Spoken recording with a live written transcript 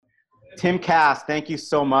Tim Cass, thank you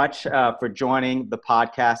so much for joining the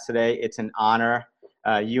podcast today. It's an honor.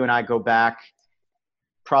 You and I go back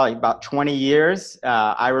probably about 20 years.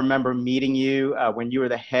 I remember meeting you when you were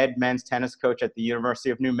the head men's tennis coach at the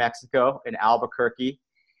University of New Mexico in Albuquerque.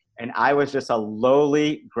 And I was just a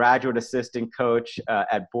lowly graduate assistant coach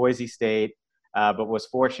at Boise State, but was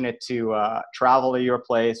fortunate to travel to your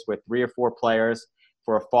place with 3 or 4 players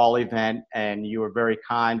for a fall event. And you were very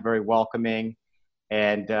kind, very welcoming.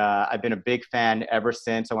 And I've been a big fan ever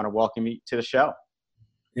since. I want to welcome you to the show.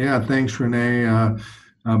 Yeah, thanks, Renee.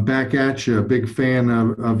 Back at you, a big fan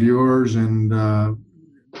of yours, and a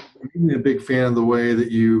big fan of the way that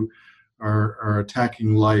you are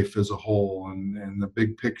attacking life as a whole, and the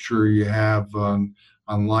big picture you have on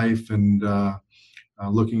life, and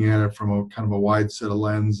looking at it from a kind of a wide set of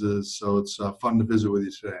lenses. So it's fun to visit with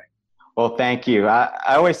you today. Well, thank you.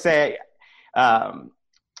 I always say,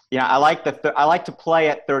 I like to play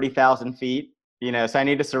at 30,000 feet. So I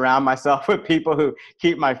need to surround myself with people who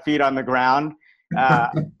keep my feet on the ground.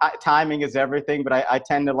 Timing is everything, but I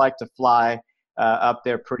tend to like to fly up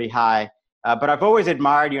there pretty high. But I've always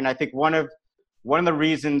admired you, and I think one of the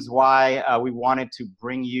reasons why we wanted to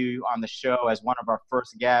bring you on the show as one of our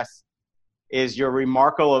first guests is your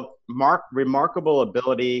remarkable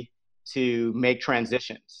ability to make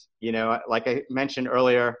transitions. Like I mentioned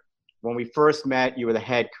earlier, when we first met, you were the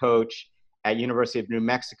head coach at University of New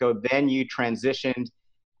Mexico. Then you transitioned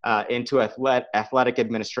into athletic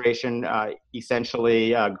administration,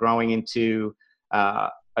 essentially growing into a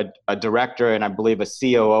director and I believe a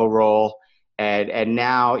COO role. And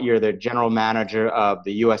now you're the general manager of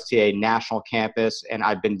the USTA National Campus. And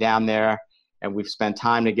I've been down there and we've spent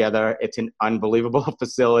time together. It's an unbelievable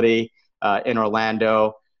facility in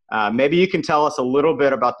Orlando. Maybe you can tell us a little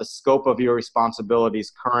bit about the scope of your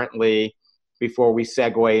responsibilities currently before we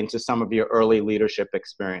segue into some of your early leadership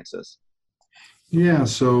experiences. Yeah,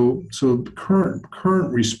 so current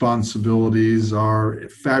responsibilities are a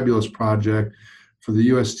fabulous project for the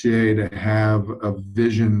USTA to have a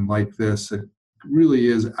vision like this that really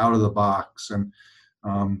is out of the box. And,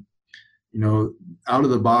 out of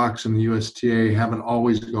the box and the USTA haven't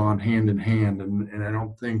always gone hand in hand. And I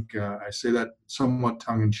don't think, I say that somewhat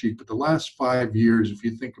tongue in cheek, but the last 5 years, if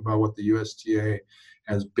you think about what the USTA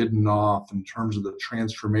has bitten off in terms of the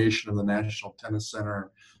transformation of the National Tennis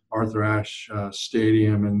Center, Arthur Ashe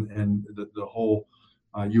Stadium, and the whole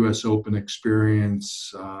U.S. Open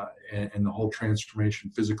experience and the whole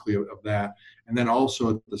transformation physically of that. And then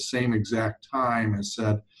also at the same exact time has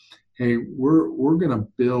said, hey, we're going to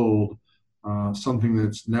build something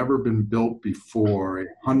that's never been built before, a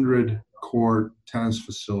 100-court tennis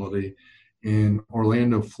facility in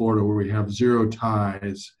Orlando, Florida, where we have 0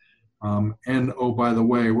 ties. And, oh, by the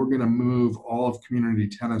way, we're going to move all of community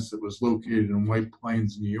tennis that was located in White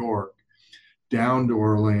Plains, New York, down to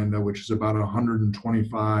Orlando, which is about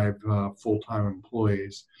 125 full-time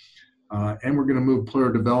employees. And we're going to move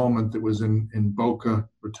player development that was in Boca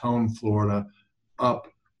Raton, Florida, up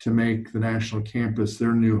to make the national campus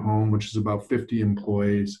their new home, which is about 50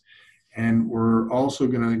 employees. And we're also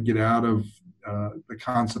going to get out of the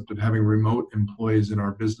concept of having remote employees in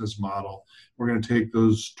our business model. We're going to take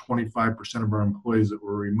those 25% of our employees that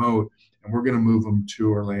were remote, and we're going to move them to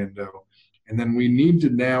Orlando. And then we need to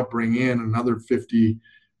now bring in another 50,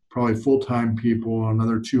 probably full-time people,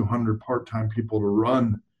 another 200 part-time people to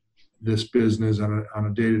run this business on a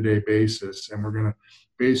day-to-day basis. And we're going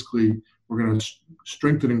to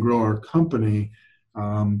strengthen and grow our company.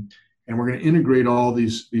 And we're going to integrate all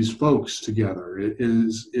these folks together. It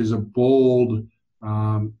is a bold,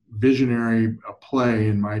 visionary play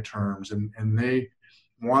in my terms, and they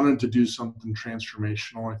wanted to do something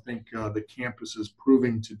transformational. I think the campus is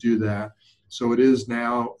proving to do that. So it is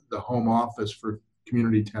now the home office for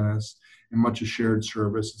community tennis and much a shared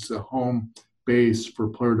service. It's a home base for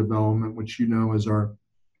player development, which is our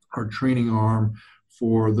training arm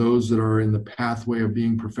for those that are in the pathway of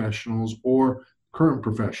being professionals or current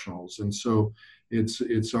professionals. And so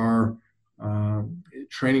it's our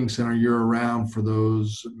training center year-round for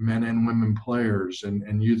those men and women players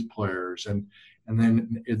and youth players. And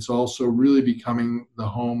then it's also really becoming the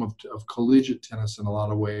home of collegiate tennis in a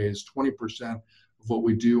lot of ways. 20% of what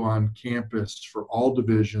we do on campus for all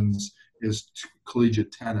divisions is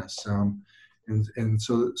collegiate tennis. And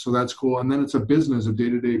so that's cool. And then it's a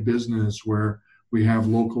day-to-day business where we have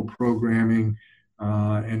local programming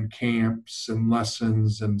and camps and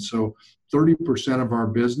lessons. And so 30% of our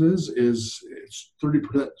business is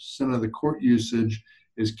 30% of the court usage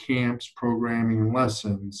is camps, programming, and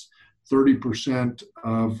lessons. 30%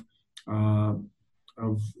 of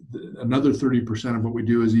another 30% of what we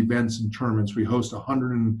do is events and tournaments. We host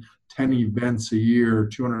 110 events a year,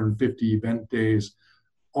 250 event days,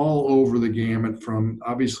 all over the gamut, from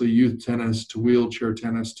obviously youth tennis to wheelchair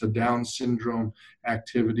tennis to Down syndrome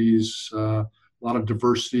activities, a lot of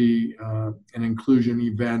diversity and inclusion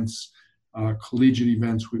events, collegiate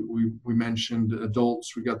events. We mentioned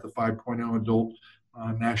adults. We got the 5.0 adult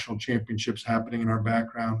national championships happening in our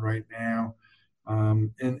background right now.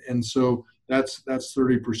 And so that's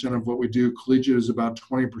 30% of what we do. Collegiate is about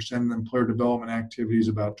 20%, and then player development activities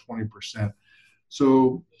about 20%.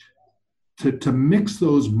 So to mix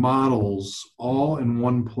those models all in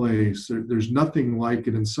one place, there's nothing like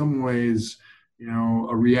it. In some ways,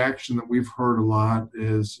 a reaction that we've heard a lot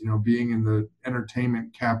is, being in the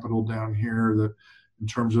entertainment capital down here, that in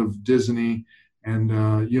terms of Disney and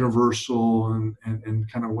Universal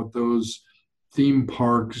and kind of what those theme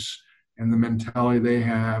parks and the mentality they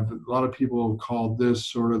have. A lot of people have called this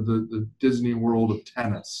sort of the Disney world of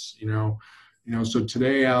tennis, So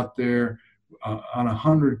today out there, on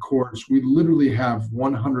 100 courts, we literally have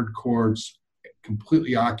 100 courts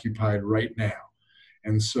completely occupied right now.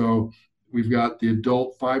 And so we've got the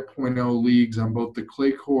adult 5.0 leagues on both the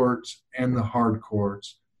clay courts and the hard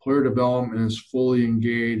courts. Player development is fully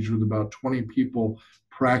engaged with about 20 people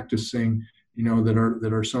practicing,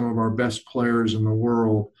 that are some of our best players in the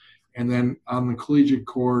world. And then on the collegiate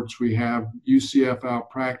courts, we have UCF out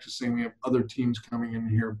practicing. We have other teams coming in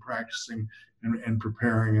here practicing and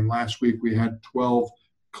preparing. And last week we had 12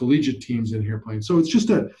 collegiate teams in here playing. So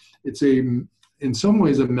it's in some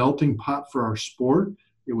ways a melting pot for our sport.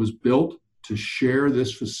 It was built to share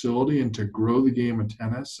this facility and to grow the game of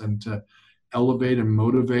tennis and to elevate and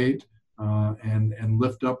motivate and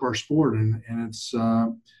lift up our sport. And it's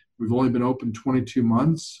we've only been open 22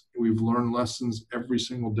 months. We've learned lessons every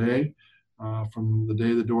single day from the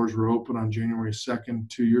day the doors were open on January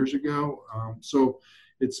 2nd, 2 years ago. So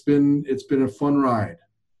it's been a fun ride.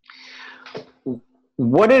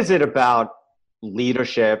 What is it about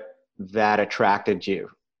leadership that attracted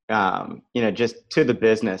you, just to the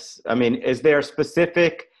business? I mean, is there a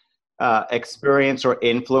specific experience or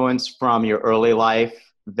influence from your early life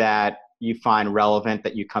that you find relevant,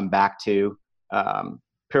 that you come back to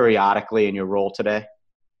periodically in your role today?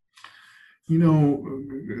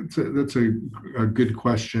 That's a good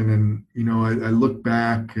question. And, I look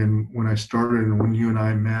back and when I started and when you and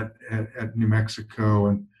I met at New Mexico,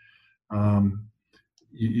 and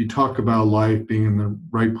you talk about life being in the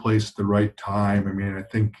right place at the right time. I mean, I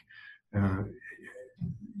think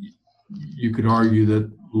you could argue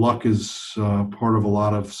that luck is part of a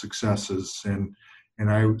lot of successes. And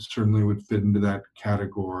I certainly would fit into that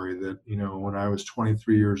category that, when I was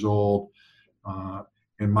 23 years old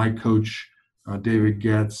and my coach, David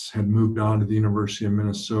Getz, had moved on to the University of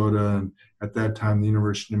Minnesota. And at that time, the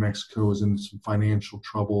University of New Mexico was in some financial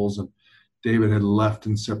troubles. And David had left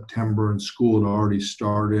in September and school had already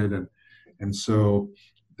started. And so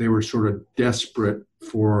they were sort of desperate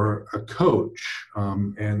for a coach.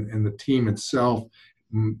 And the team itself,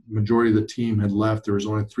 majority of the team had left. There was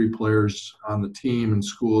only 3 players on the team and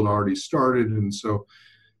school had already started. And so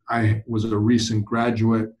I was a recent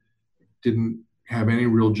graduate, didn't have any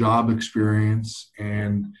real job experience,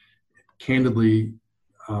 and candidly,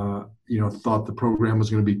 thought the program was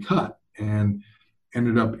going to be cut, and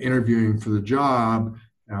ended up interviewing for the job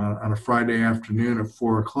on a Friday afternoon at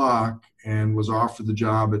 4:00 and was offered the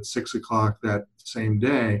job at 6:00 that same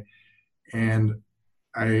day. And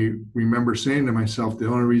I remember saying to myself, the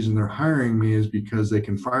only reason they're hiring me is because they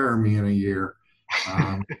can fire me in a year.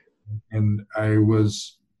 And I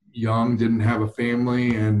was young, didn't have a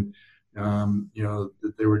family, and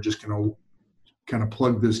that they were just going to kind of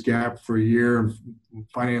plug this gap for a year. And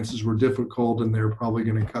finances were difficult, and they were probably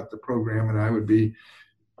going to cut the program, and it'd be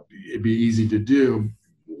easy to do.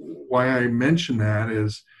 Why I mention that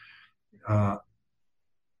is,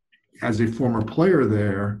 as a former player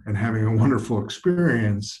there and having a wonderful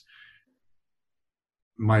experience,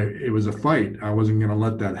 it was a fight. I wasn't going to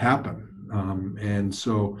let that happen. And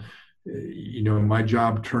so, my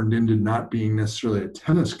job turned into not being necessarily a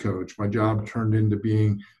tennis coach. My job turned into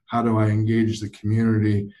being, how do I engage the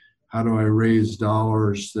community? How do I raise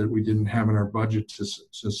dollars that we didn't have in our budget to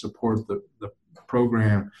support the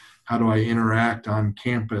program? How do I interact on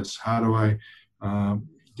campus? How do I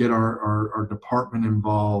get our department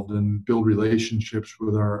involved and build relationships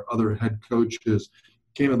with our other head coaches?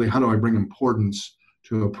 Candidly, how do I bring importance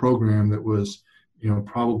to a program that was,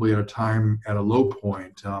 probably at a time at a low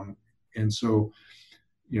point? And so,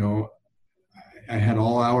 I had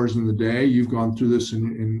all hours in the day. You've gone through this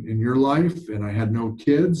in your life, and I had no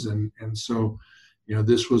kids. And so,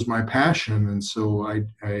 this was my passion. And so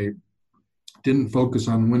I didn't focus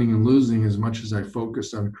on winning and losing as much as I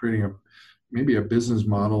focused on creating maybe a business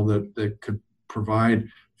model that could provide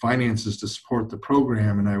finances to support the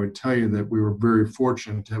program. And I would tell you that we were very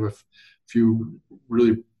fortunate to have a few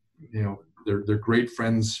really, they're great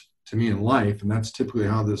friends to me in life. And that's typically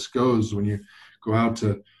how this goes when you go out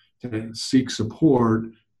to seek support.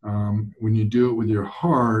 When you do it with your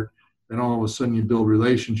heart, then all of a sudden you build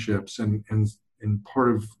relationships, and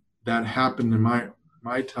part of that happened in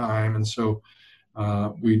my time. And so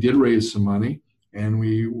we did raise some money, and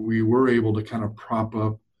we were able to kind of prop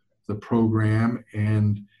up the program.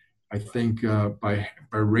 And I think by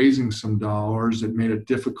raising some dollars, it made it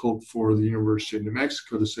difficult for the University of New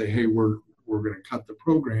Mexico to say, hey, we're going to cut the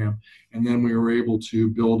program. And then we were able to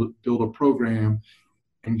build a program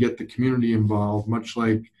and get the community involved, much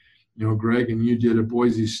like, Greg and you did at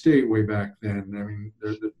Boise State way back then. I mean,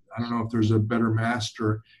 I don't know if there's a better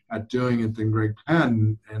master at doing it than Greg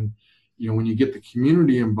Patton. And, when you get the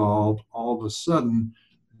community involved, all of a sudden,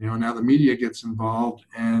 now the media gets involved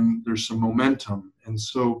and there's some momentum. And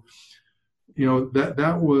so,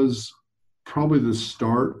 that was probably the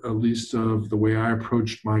start, at least, of the way I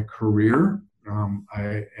approached my career.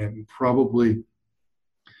 And probably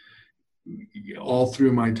all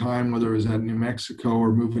through my time, whether it was at New Mexico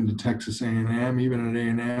or moving to Texas A&M, even at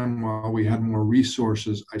A&M, while we had more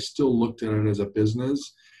resources, I still looked at it as a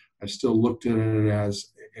business. I still looked at it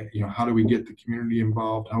as, how do we get the community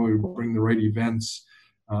involved? How do we bring the right events?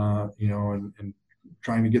 And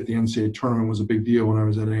trying to get the NCAA tournament was a big deal when I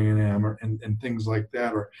was at A&M, and things like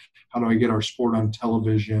that. Or how do I get our sport on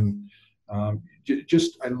television? I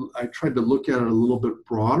tried to look at it a little bit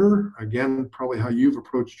broader. Again, probably how you've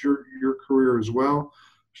approached your career as well.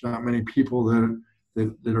 There's not many people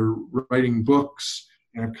that are writing books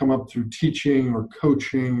and have come up through teaching or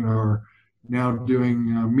coaching or now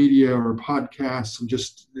doing media or podcasts, and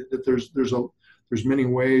just that there's many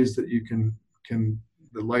ways that you can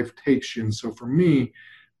the life takes you. And so for me,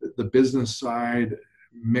 the business side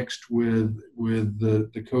mixed with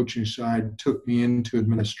the coaching side took me into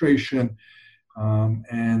administration,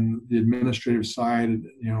 and the administrative side,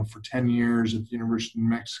 for 10 years at the University of New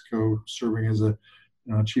Mexico, serving as a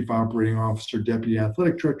chief operating officer, deputy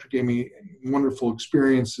athletic director, gave me wonderful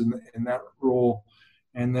experience in that role.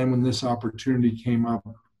 And then when this opportunity came up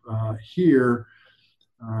here,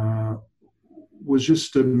 was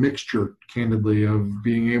just a mixture, candidly, of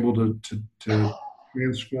being able to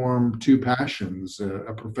transform two passions,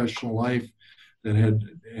 a professional life that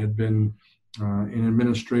had been in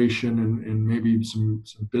administration and maybe some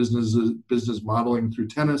business modeling through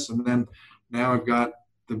tennis. And then now I've got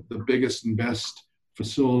the biggest and best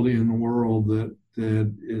facility in the world that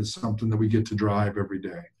is something that we get to drive every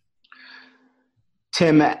day.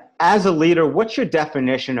 Tim, as a leader, what's your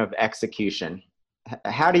definition of execution?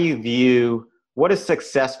 How do you view, what does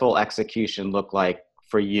successful execution look like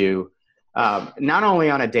for you? Not only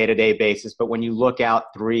on a day-to-day basis, but when you look out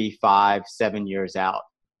 3, 5, 7 years out?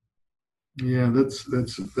 Yeah,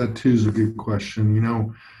 that too is a good question.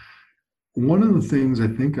 One of the things I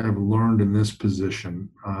think I've learned in this position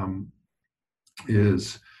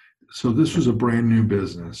is, so this was a brand new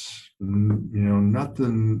business.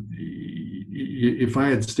 Nothing. If I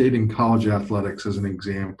had stayed in college athletics as an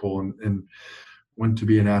example and went to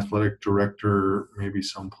be an athletic director, maybe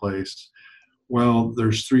someplace, well,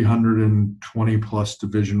 there's 320 plus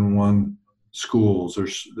Division I schools.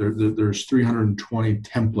 There's 320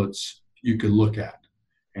 templates you could look at,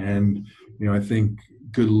 and I think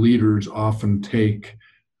good leaders often take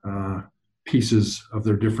pieces of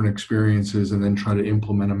their different experiences and then try to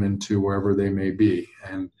implement them into wherever they may be.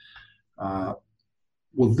 And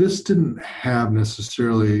well, this didn't have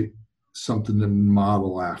necessarily something to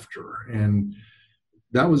model after, and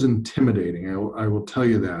that was intimidating. I will tell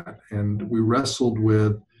you that. And we wrestled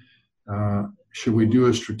with, should we do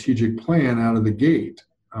a strategic plan out of the gate?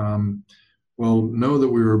 Well, know that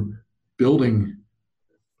we were building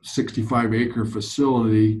 65-acre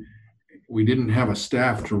facility. We didn't have a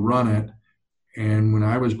staff to run it. And when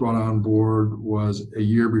I was brought on board was a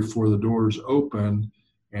year before the doors opened,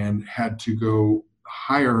 and had to go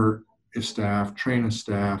hire a staff, train a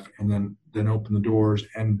staff, and then open the doors.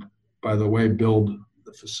 And by the way, build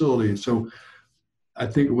the facility. So I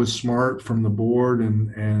think it was smart from the board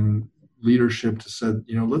and leadership to said,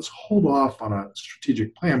 let's hold off on a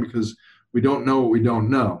strategic plan because we don't know what we don't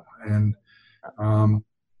know. And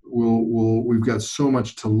we've got so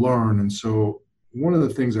much to learn. And so one of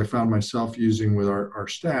the things I found myself using with our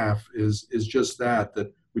staff is just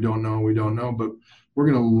that we don't know, but we're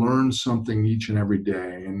going to learn something each and every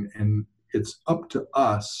day. And it's up to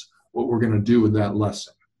us what we're going to do with that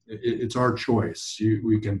lesson. It's our choice.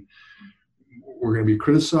 We're going to be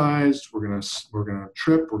criticized. We're going to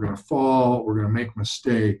trip. We're going to fall. We're going to make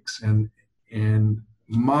mistakes. And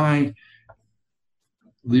my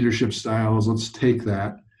leadership style is, let's take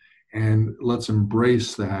that and let's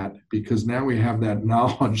embrace that, because now we have that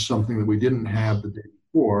knowledge, something that we didn't have the day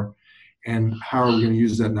before. And how are we going to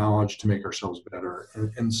use that knowledge to make ourselves better?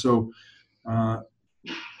 And so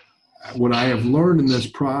what I have learned in this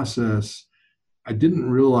process, I didn't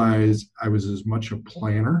realize I was as much a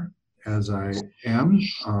planner as I am.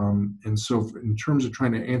 And so in terms of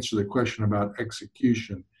trying to answer the question about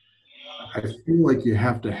execution, I feel like you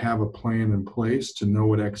have to have a plan in place to know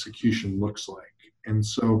what execution looks like. And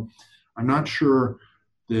so I'm not sure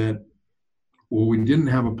that, well, we didn't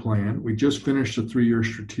have a plan. We just finished a 3-year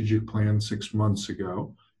strategic plan 6 months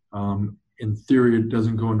ago. In theory, it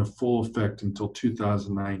doesn't go into full effect until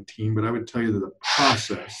 2019, but I would tell you that the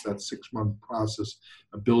process, that 6-month process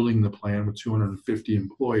of building the plan with 250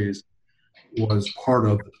 employees, was part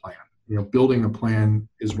of the plan. You know, building a plan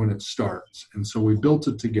is when it starts. And so we built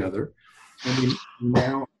it together, and we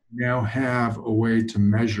now have a way to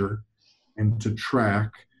measure and to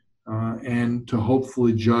track and to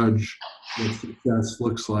hopefully judge what success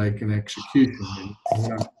looks like in execution.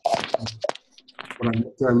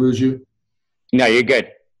 Did I lose you? No, you're good.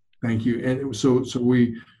 Thank you. And so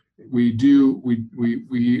we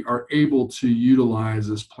are able to utilize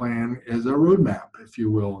this plan as a roadmap, if you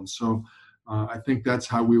will. And so I think that's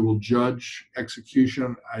how we will judge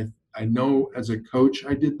execution. I know as a coach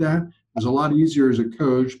I did that. It was a lot easier as a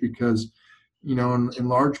coach because, you know, in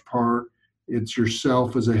large part, it's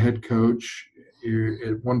yourself as a head coach.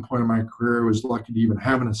 At one point in my career, I was lucky to even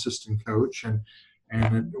have an assistant coach. And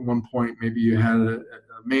at one point, maybe you had a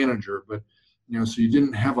manager, but, you know, so you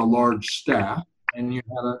didn't have a large staff, and you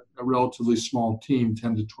had a relatively small team,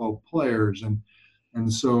 10 to 12 players.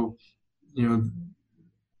 And so, you know,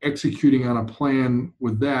 executing on a plan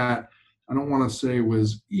with that, I don't want to say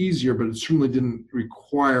was easier, but it certainly didn't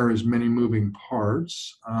require as many moving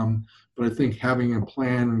parts. But I think having a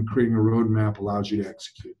plan and creating a roadmap allows you to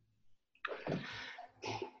execute.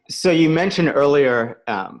 So you mentioned earlier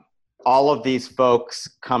all of these folks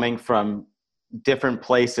coming from different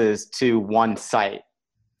places to one site,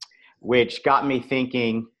 which got me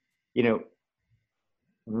thinking, you know,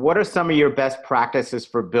 what are some of your best practices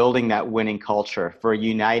for building that winning culture, for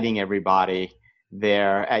uniting everybody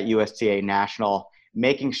there at USTA National,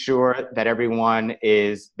 making sure that everyone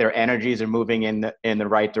their energies are moving in the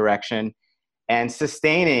right direction, and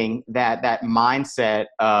sustaining that mindset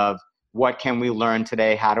of what can we learn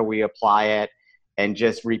today, how do we apply it, and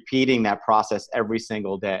just repeating that process every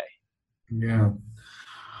single day? Yeah.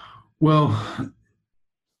 Well,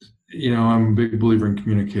 you know, I'm a big believer in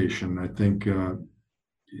communication. I think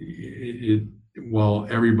while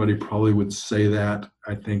everybody probably would say that,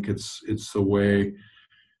 I think it's the way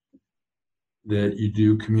that you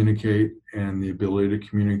do communicate, and the ability to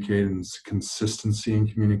communicate, and consistency in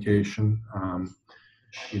communication.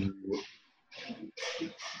 You know,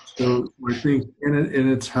 so I think, and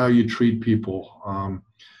it's how you treat people.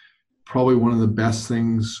 Probably one of the best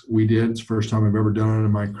things we did, it's the first time I've ever done it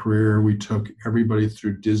in my career, we took everybody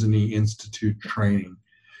through Disney Institute training.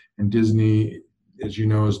 And Disney, as you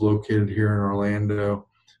know, is located here in Orlando.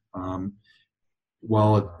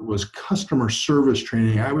 While it was customer service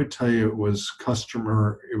training, I would tell you it was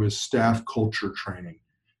staff culture training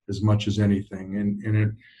as much as anything.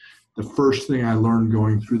 And the first thing I learned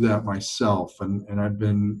going through that myself, and I've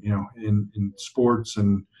been, you know, in sports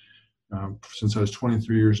and since I was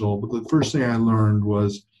 23 years old, but the first thing I learned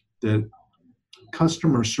was that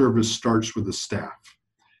customer service starts with the staff.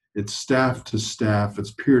 It's staff to staff,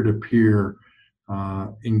 it's peer to peer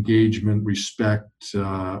engagement, respect,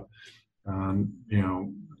 you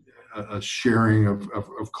know, a sharing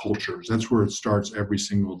of cultures. That's where it starts every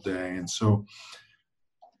single day. And so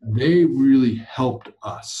they really helped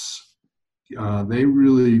us. They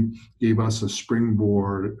really gave us a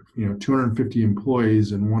springboard. You know, 250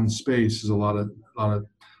 employees in one space is a lot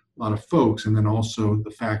of folks, and then also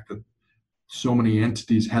the fact that so many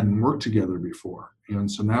entities hadn't worked together before.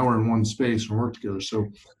 And so now we're in one space and work together.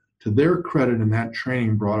 So to their credit, and that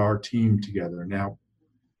training brought our team together. Now,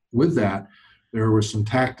 with that, there were some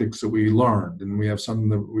tactics that we learned, and we have something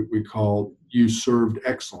that we call "You Served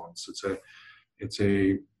Excellence."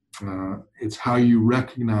 It's how you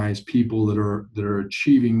recognize people that are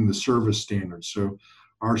achieving the service standards. So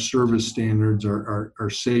our service standards are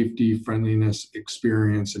safety, friendliness,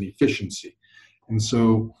 experience, and efficiency. And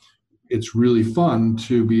so it's really fun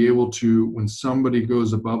to be able to, when somebody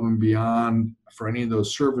goes above and beyond for any of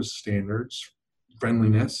those service standards,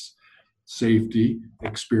 friendliness, safety,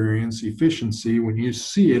 experience, efficiency. When you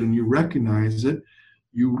see it and you recognize it,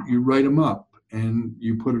 you write them up and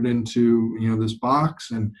you put it into this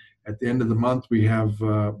box. And at the end of the month, we have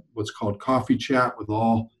what's called coffee chat with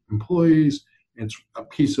all employees. It's a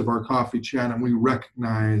piece of our coffee chat, and we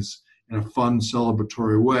recognize in a fun,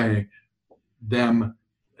 celebratory way them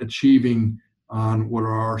achieving on what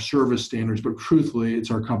are our service standards. But truthfully, it's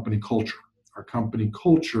our company culture. Our company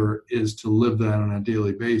culture is to live that on a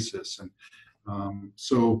daily basis. And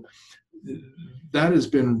so that has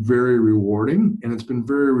been very rewarding, and it's been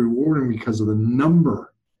very rewarding because of the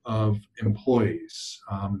number of employees,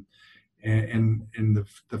 and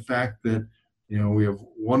the fact that we have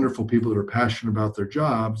wonderful people that are passionate about their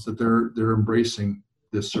jobs, that they're embracing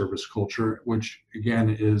this service culture, which again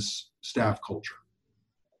is staff culture.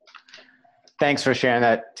 Thanks for sharing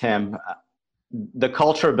that, Tim. The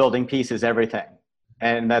culture building piece is everything,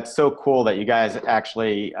 and that's so cool that you guys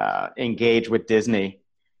actually engage with Disney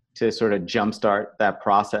to sort of jumpstart that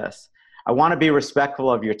process. I want to be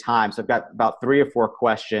respectful of your time, so I've got about 3 or 4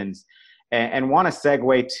 questions, and want to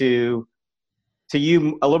segue to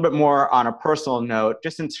you a little bit more on a personal note,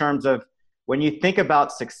 just in terms of when you think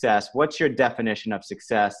about success, what's your definition of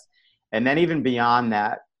success? And then even beyond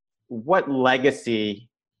that, what legacy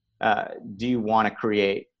do you want to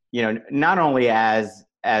create? Not only as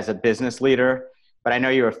a business leader, but I know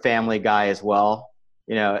you're a family guy as well.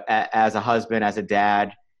 As a husband, as a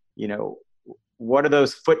dad, what are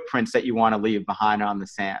those footprints that you want to leave behind on the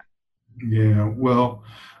sand? Yeah, well,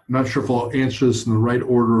 I'm not sure if I'll answer this in the right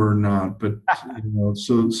order or not, but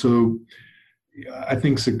so I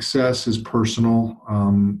think success is personal.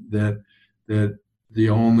 That the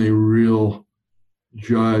only real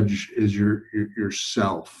judge is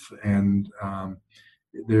yourself, and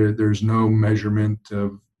there's no measurement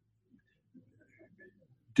of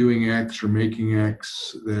doing X or making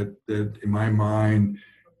X that in my mind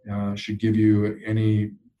should give you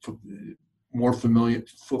any more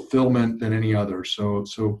fulfillment than any other. So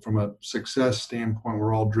from a success standpoint,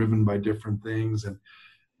 we're all driven by different things, and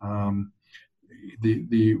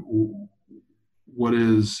what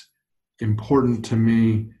is important to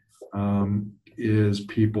me is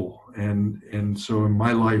people, and so in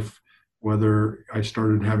my life, whether I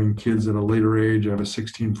started having kids at a later age, I have a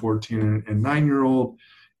 16, 14, and 9-year-old,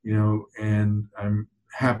 and I'm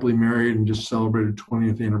happily married and just celebrated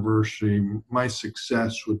 20th anniversary. My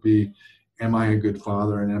success would be, am I a good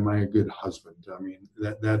father and am I a good husband? I mean,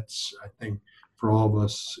 that's, I think, for all of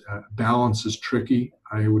us, balance is tricky.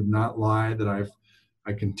 I would not lie that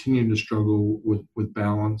I continue to struggle with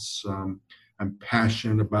balance. I'm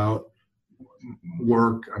passionate about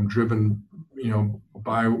work. I'm driven,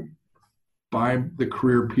 by the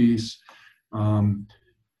career piece.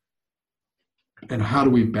 And how do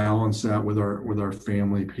we balance that with our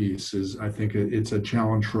family piece? Is, I think it's a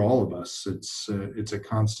challenge for all of us. It's a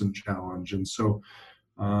constant challenge, and so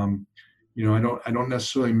I don't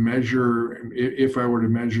necessarily measure. If I were to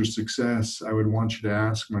measure success, I would want you to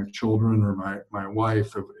ask my children or my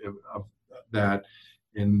wife of that.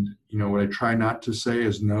 And what I try not to say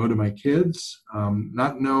is no to my kids.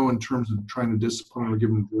 Not no in terms of trying to discipline or give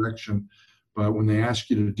them direction, but when they ask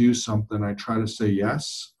you to do something, I try to say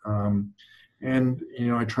yes. And,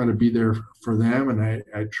 I try to be there for them, and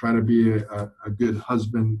I try to be a good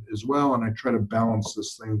husband as well, and I try to balance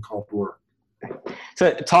this thing called work.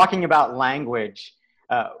 So talking about language,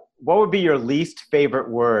 what would be your least favorite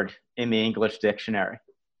word in the English dictionary,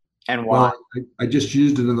 and why? Well, I just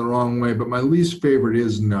used it in the wrong way, but my least favorite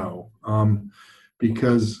is no,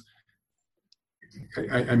 because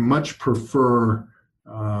I much prefer,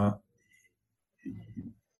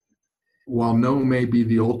 while no may be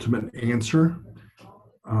the ultimate answer,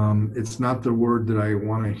 it's not the word that I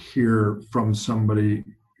want to hear from somebody,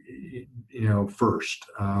 first.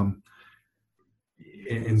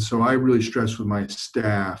 And so I really stress with my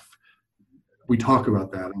staff, we talk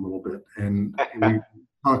about that a little bit. And we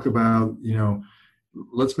talk about,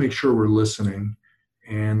 let's make sure we're listening.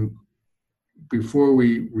 And before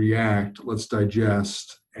we react, let's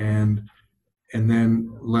digest and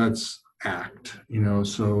then let's act,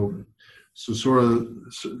 so sort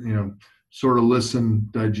of listen,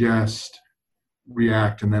 digest,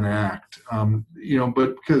 react, and then act.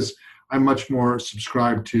 But because I'm much more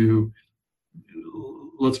subscribed to,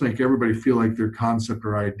 let's make everybody feel like their concept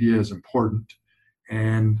or idea is important,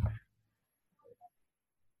 and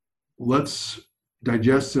let's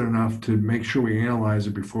digest it enough to make sure we analyze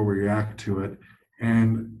it before we react to it,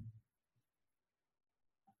 and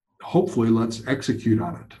hopefully let's execute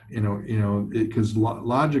on it. Because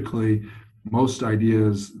logically, most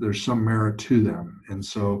ideas, there's some merit to them. And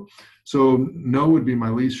so no would be my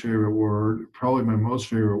least favorite word. Probably my most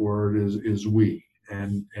favorite word is we,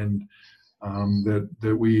 and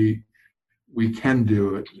that we can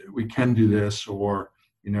do it. We can do this, or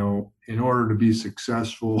in order to be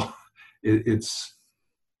successful, it's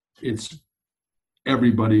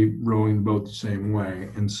everybody rowing the boat the same way.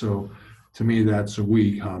 And so to me, that's a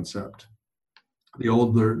we concept.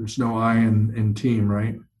 There's no I in team,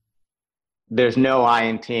 right? There's no I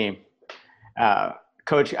in team.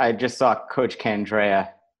 Coach, I just saw Coach Candrea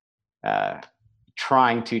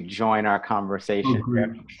trying to join our Oh, conversation great.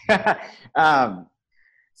 here.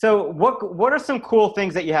 So what are some cool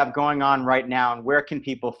things that you have going on right now, and where can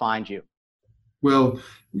people find you? Well,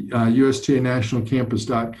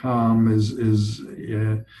 USTAnationalcampus.com is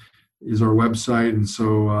our website, and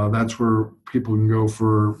so that's where people can go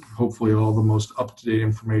for hopefully all the most up-to-date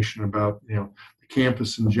information about the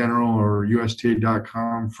campus in general, or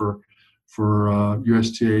USTA.com for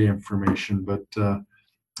USTA information. But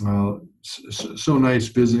so nice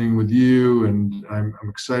visiting with you, and I'm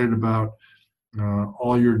excited about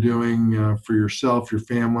all you're doing for yourself, your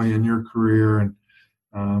family, and your career.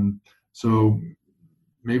 And so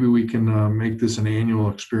maybe we can make this an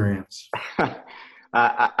annual experience.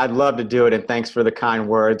 I'd love to do it, and thanks for the kind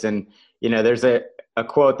words. And there's a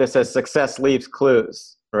quote that says, "Success leaves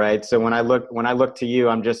clues." Right. So when I look to you,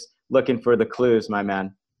 I'm just looking for the clues, my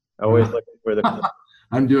man. Always looking for the clues.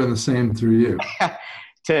 I'm doing the same through you.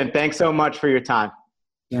 Tim, thanks so much for your time.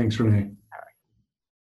 Thanks, René.